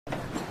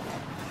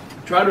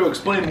try to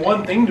explain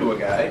one thing to a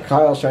guy.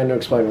 Kyle's trying to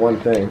explain one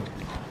thing.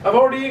 I've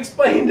already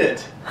explained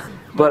it.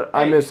 But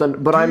I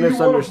misunderstood. You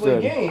want to play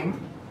a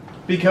game?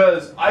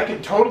 Because I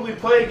could totally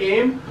play a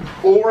game,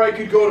 or I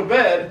could go to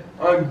bed.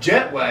 I'm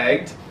jet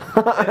lagged.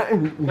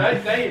 now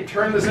you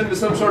turn this into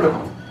some sort of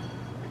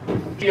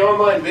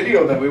online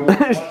video that we will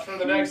watch for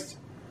the next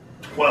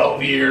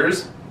 12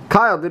 years.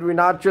 Kyle, did we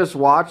not just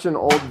watch an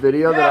old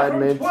video that I'd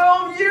made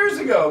 12 years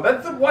ago?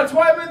 That's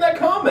why I made that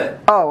comment.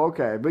 Oh,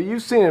 okay. But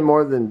you've seen it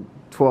more than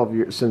 12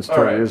 years since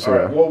 12 years ago. All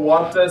right. We'll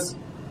watch this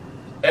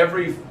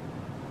every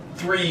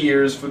 3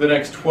 years for the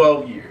next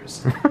 12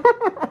 years.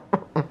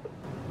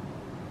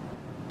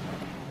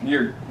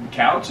 Your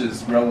couch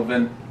is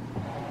relevant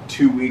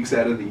 2 weeks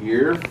out of the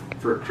year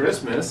for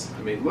Christmas.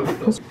 I mean, look at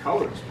those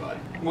colors, bud.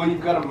 Well,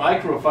 you've got a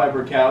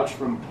microfiber couch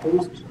from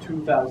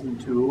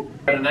post-2002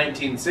 and a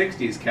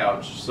 1960s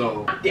couch,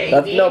 so...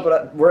 No,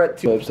 but we're at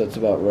 2 clips, that's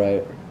about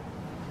right.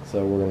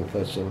 So we're going to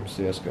play some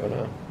CSGO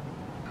now.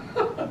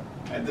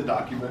 I had to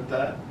document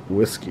that.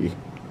 Whiskey.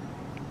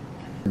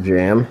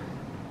 Jam.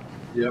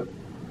 Yep.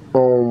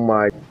 Oh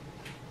my...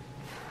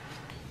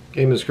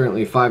 Game is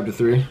currently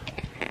 5-3.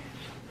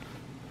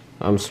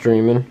 I'm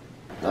streaming.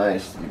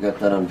 Nice, you got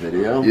that on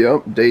video?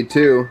 Yep, day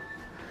 2.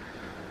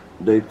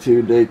 Day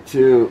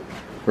 2.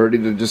 Ready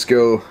to just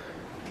go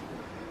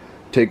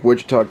take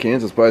Wichita,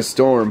 Kansas by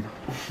storm.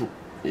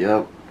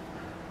 Yep.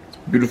 It's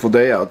a beautiful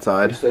day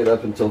outside. We stayed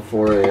up until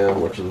 4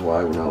 a.m., which is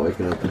why we're not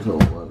waking up until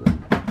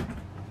 11.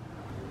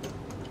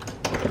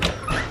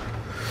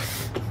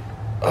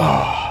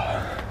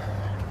 Oh.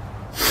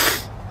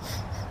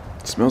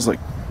 It smells like...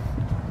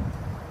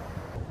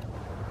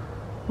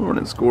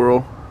 Morning,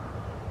 squirrel.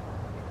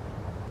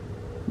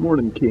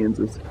 Morning,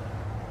 Kansas.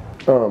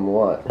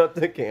 What? Not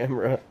the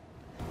camera.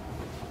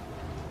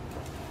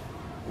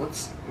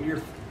 What's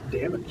your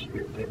damage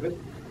here, David?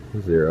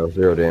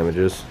 0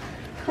 damages.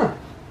 Huh.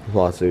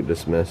 Lawsuit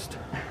dismissed.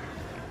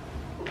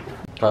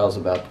 Kyle's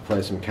about to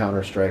play some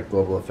Counter-Strike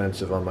Global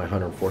Offensive on my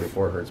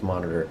 144 hertz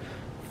monitor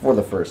for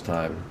the first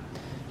time.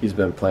 He's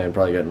been playing,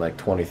 probably getting like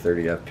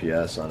 20-30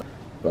 FPS on it.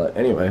 But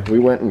anyway, we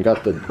went and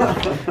got the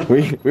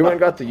we went and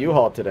got the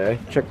U-Haul today.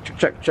 Check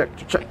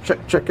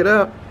it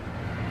out.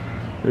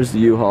 There's the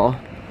U-Haul.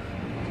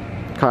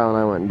 Kyle and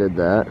I went and did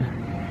that.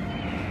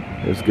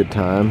 It was a good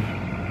time.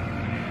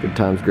 Good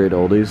times, great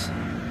oldies.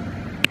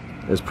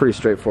 It was pretty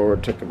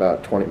straightforward. Took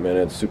about 20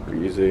 minutes. Super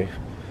easy.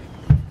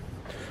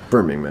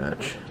 Firming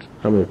match.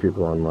 How many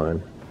people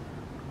online?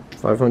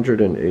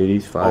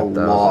 585,000.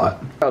 A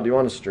lot. Kyle, do you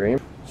want to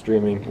stream?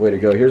 Streaming. Way to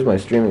go. Here's my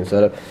streaming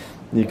setup.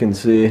 You can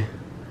see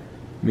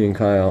me and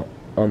Kyle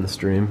on the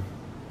stream.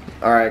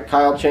 Alright,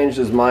 Kyle changed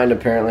his mind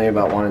apparently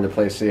about wanting to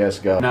play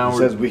CSGO. Now he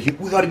says, we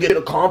gotta get it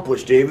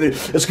accomplished, David.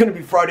 It's gonna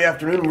be Friday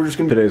afternoon, we're just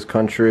gonna... Today's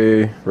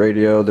country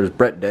radio, there's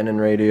Brett Dennen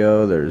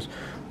radio, there's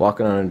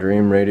Walking on a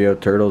Dream radio,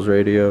 Turtles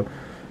radio,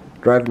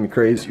 Driving Me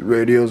Crazy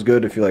radio is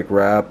good if you like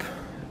rap.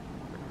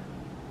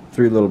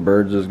 Three Little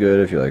Birds is good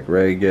if you like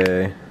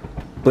reggae.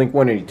 Blink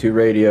 182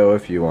 radio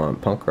if you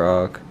want punk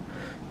rock.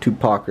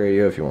 Tupac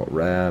radio if you want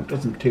rap.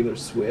 Got some Taylor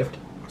Swift.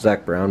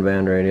 Zach Brown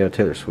Band radio,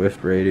 Taylor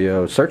Swift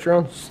radio. Start your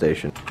own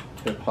station.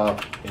 Hip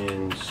hop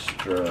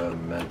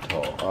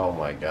instrumental. Oh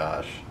my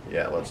gosh.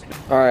 Yeah, let's do it.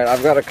 All right,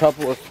 I've got a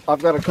couple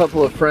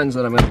of friends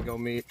that I'm gonna go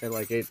meet at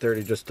like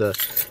 8:30 just to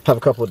have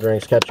a couple of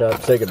drinks, catch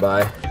up, say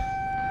goodbye.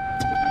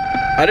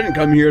 I didn't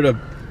come here to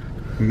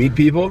meet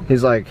people.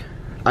 He's like,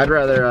 I'd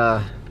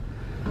rather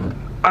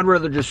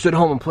just sit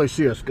home and play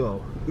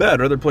CSGO. Yeah, I'd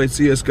rather play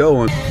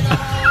CSGO and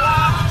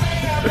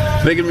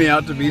making me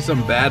out to be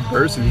some bad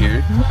person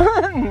here.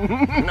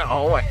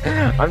 No,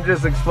 I'm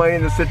just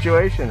explaining the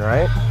situation,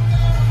 right?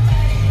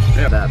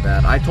 Yeah. That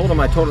bad. I told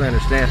him I totally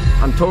understand.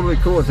 I'm totally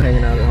cool with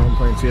hanging out at home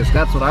playing CS.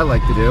 That's what I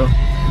like to do.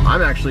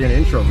 I'm actually an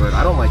introvert.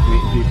 I don't like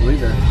meeting people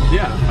either.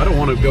 Yeah, I don't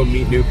want to go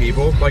meet new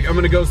people. Like, I'm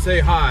gonna go say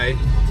hi.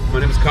 My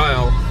name is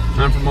Kyle.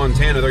 I'm from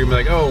Montana. They're gonna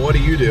be like, oh, what do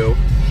you do?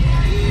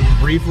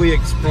 Briefly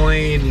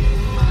explain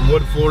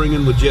wood flooring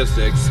and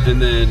logistics,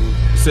 and then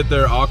sit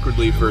there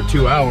awkwardly for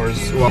 2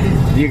 hours. Well,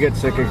 do you get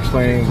sick of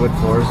explaining wood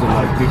floors and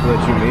like people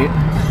that you meet?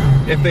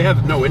 If they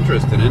have no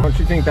interest in it. Don't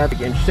you think that's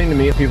interesting to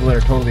meet people that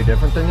are totally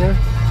different than you?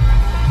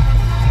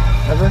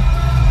 Ever?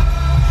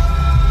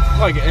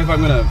 Like, if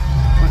I'm gonna...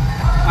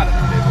 I don't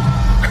know, David.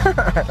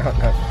 I don't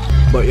know.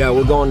 But yeah,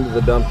 we're going to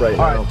the dump right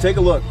now. Alright, take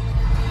a look.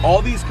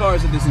 All these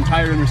cars at this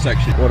entire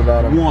intersection. What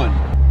about them?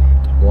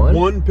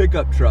 One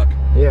pickup truck.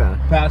 Yeah.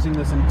 Passing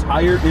this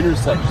entire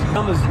intersection.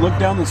 Look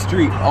down the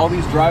street, all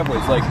these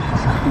driveways, like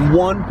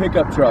one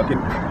pickup truck in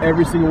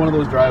every single one of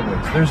those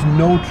driveways. There's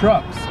no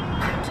trucks.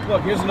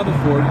 Look, here's another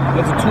Ford.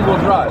 That's a 2-wheel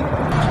drive.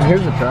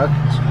 Here's a truck.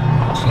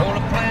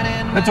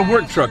 That's a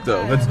work truck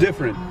though. That's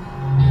different.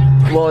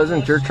 Well,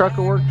 isn't your truck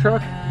a work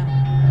truck?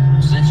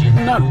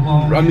 Not,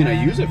 I mean,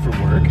 I use it for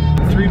work.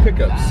 3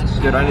 pickups.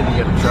 Dude, I need to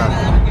get a truck.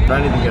 I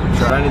need to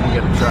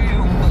get a truck.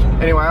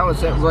 Anyway, I was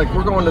saying, like,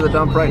 we're going to the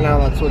dump right now.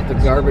 That's what the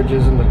garbage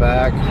is in the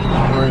back.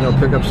 We're gonna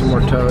go pick up some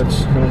more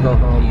totes. We're gonna go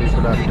home, be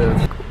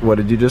productive. What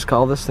did you just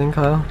call this thing,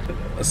 Kyle?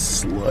 A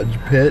sludge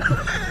pit.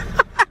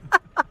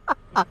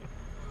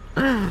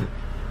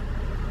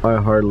 I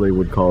hardly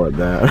would call it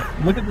that.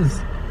 Look at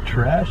this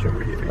trash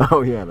over here.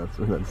 Oh yeah,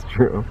 that's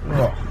true.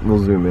 Oh. We'll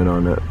zoom in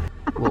on it.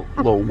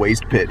 Little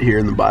waste pit here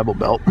in the Bible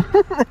Belt.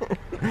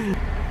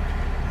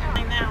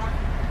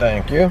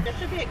 Thank you. There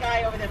should be a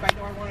guy over there by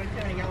door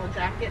 102 in a yellow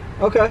jacket.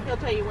 Okay. He'll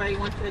tell you where he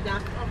wants you to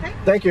dump. Okay?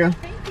 Thank you.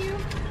 Thank you.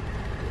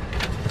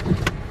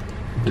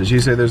 Did she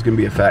say there's gonna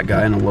be a fat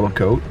guy in a little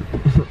coat?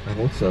 I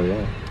think so,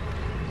 yeah.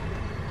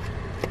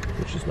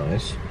 Which is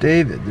nice.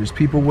 David, there's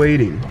people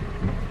waiting.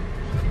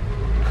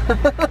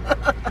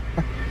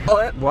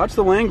 Watch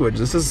the language.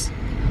 This is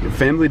a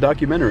family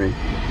documentary.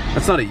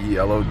 That's not a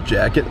yellow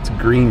jacket, it's a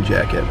green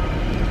jacket.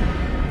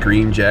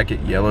 Green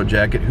jacket, yellow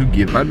jacket, who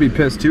gives? I'd be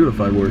pissed too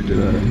if I worked at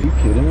that. Are you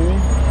kidding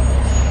me?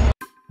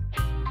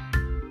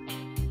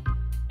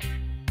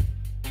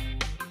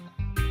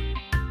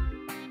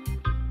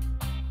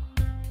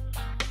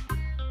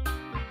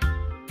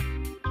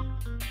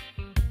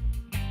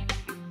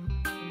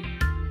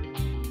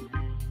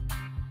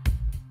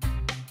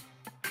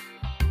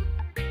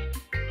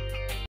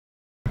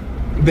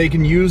 They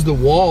can use the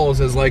walls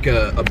as like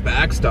a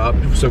backstop,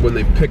 so when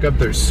they pick up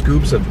their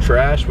scoops of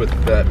trash with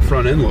that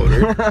front end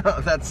loader.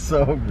 That's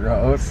so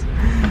gross.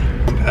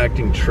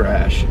 Compacting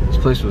trash. This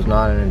place was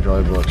not an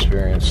enjoyable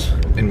experience.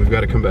 And we've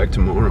got to come back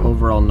tomorrow.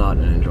 Overall, not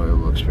an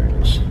enjoyable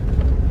experience.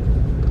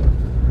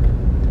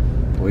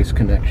 Waste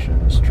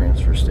Connections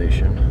transfer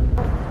station.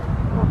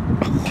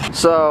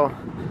 So,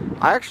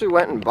 I actually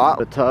went and bought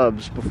the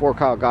tubs before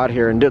Kyle got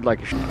here and did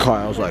like.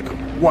 Kyle's like,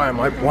 why am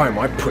I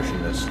pushing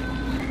this?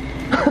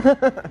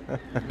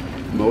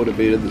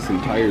 Motivated this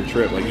entire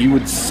trip. Like, you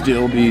would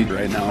still be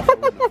right now if I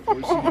wouldn't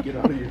force you to get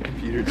out of your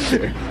computer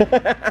chair.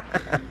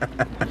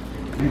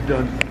 You've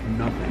done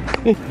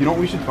nothing. You know what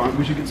we should find?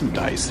 We should get some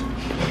dice.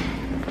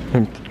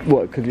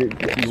 What? Cause you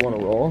want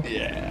to roll?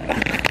 Yeah.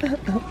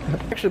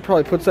 Actually,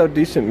 probably puts out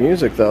decent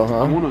music though,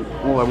 huh? I want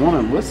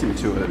to listen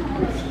to it.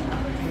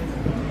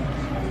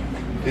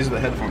 These are the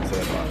headphones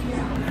that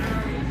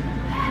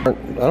I bought.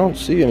 I don't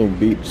see any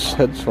Beats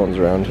headphones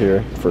around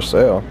here for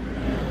sale.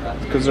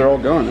 Because they're all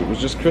gone. It was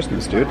just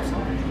Christmas, dude.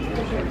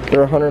 They're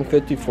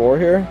 154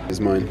 here?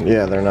 Is mine.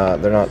 Yeah, they're not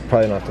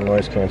probably not the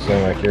noise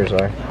canceling like yours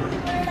are.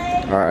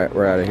 Alright,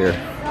 we're out of here.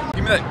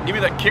 Give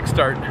me that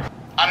kickstart.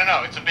 I don't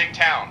know, it's a big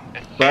town.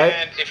 Right.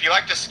 And if you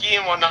like to ski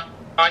and whatnot,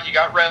 you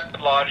got Red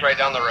Lodge right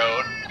down the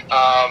road.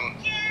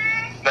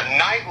 The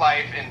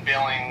nightlife in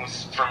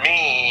Billings, for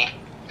me,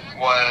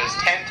 was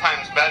 10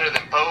 times better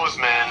than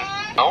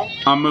Bozeman. No?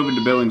 I'm moving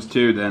to Billings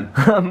too, then.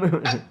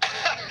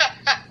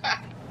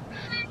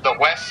 The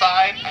west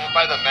side,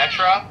 by the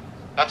Metro,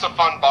 that's a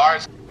fun bar. I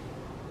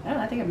don't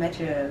know, I think I met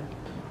you.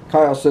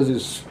 Kyle says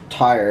he's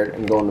tired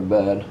and going to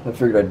bed. I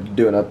figured I'd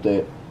do an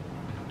update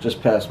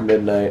just past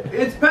midnight.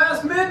 It's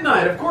past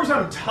midnight. Of course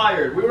I'm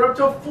tired. We were up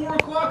till 4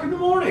 o'clock in the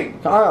morning.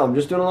 Kyle, I'm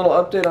just doing a little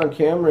update on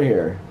camera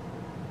here.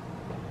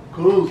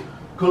 Kyle's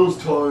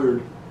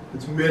tired.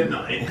 It's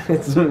midnight.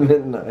 It's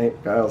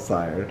midnight. Kyle's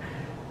tired.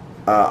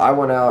 I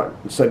went out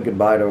and said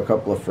goodbye to a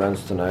couple of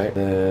friends tonight,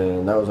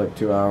 and that was like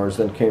 2 hours,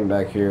 then came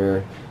back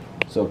here.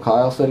 So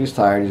Kyle said he's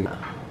tired. He's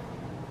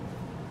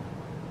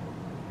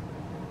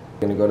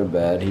gonna go to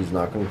bed. He's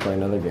not gonna play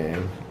another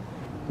game.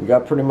 We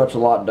got pretty much a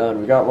lot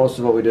done. We got most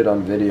of what we did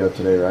on video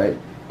today, right?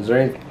 Is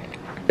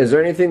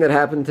there anything that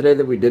happened today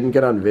that we didn't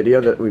get on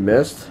video that we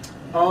missed?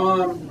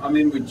 I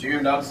mean, we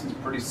jammed out some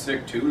pretty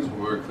sick tunes when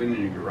we were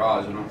cleaning your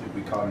garage. I don't think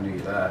we caught any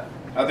of that.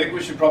 I think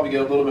we should probably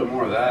get a little bit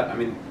more of that. I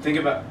mean, think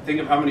of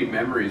how many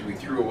memories we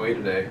threw away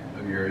today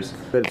of yours.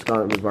 We've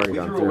already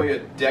gone threw through. away a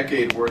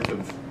decade worth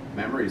of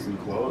memories and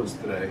clothes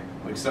today,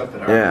 like stuff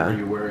that I remember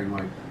you wearing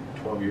like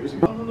 12 years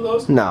ago. One of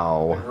those?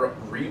 No.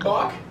 Like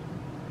Reebok?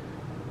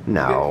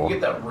 No. You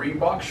get that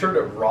Reebok shirt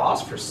at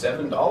Ross for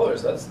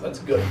 $7. That's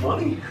good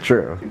money.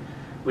 True.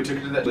 We took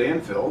it to that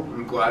landfill.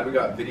 I'm glad we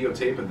got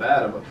videotape of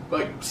that. Of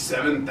like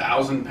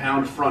 7,000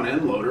 pound front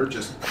end loader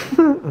just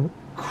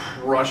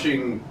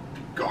crushing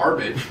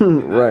garbage.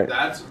 Right.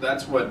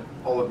 That's what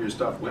all of your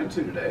stuff went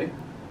to today.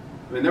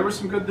 I mean, there were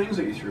some good things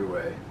that you threw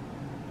away.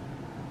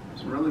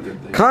 Some really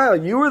good things. Kyle,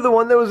 you were the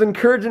one that was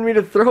encouraging me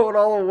to throw it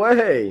all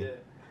away.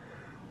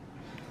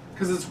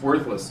 Because it's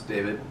worthless,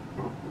 David.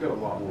 We've got a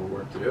lot more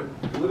work to do.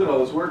 Look at all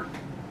this work.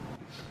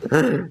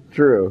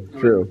 True.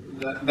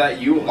 That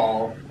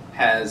U-Haul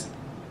has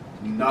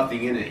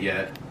nothing in it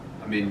yet.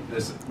 I mean,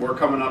 we're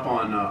coming up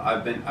on.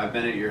 I've been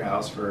at your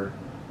house for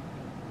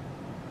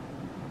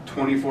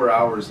 24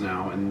 hours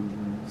now,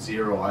 and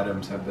 0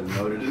 items have been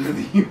loaded into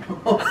the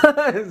U-Haul.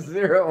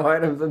 0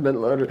 items have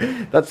been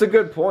loaded. That's a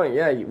good point.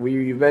 Yeah,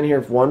 you've been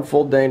here for 1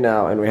 full day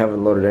now, and we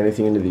haven't loaded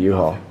anything into the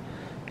U-Haul.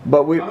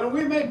 But we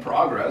made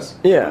progress.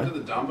 Yeah. We went to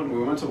the dump and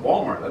we went to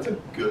Walmart. That's a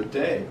good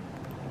day.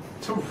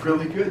 It's a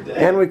really good day.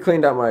 And we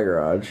cleaned out my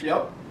garage.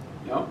 Yep.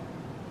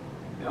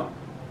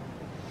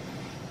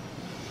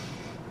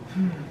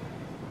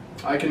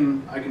 I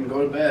can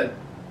go to bed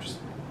just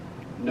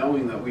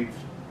knowing that we've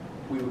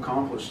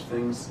accomplished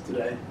things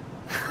today.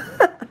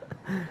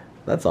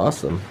 That's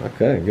awesome.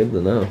 Okay, good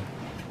to know.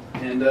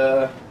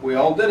 And we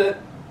all did it.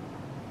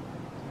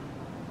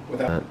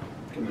 Without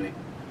Good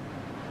night.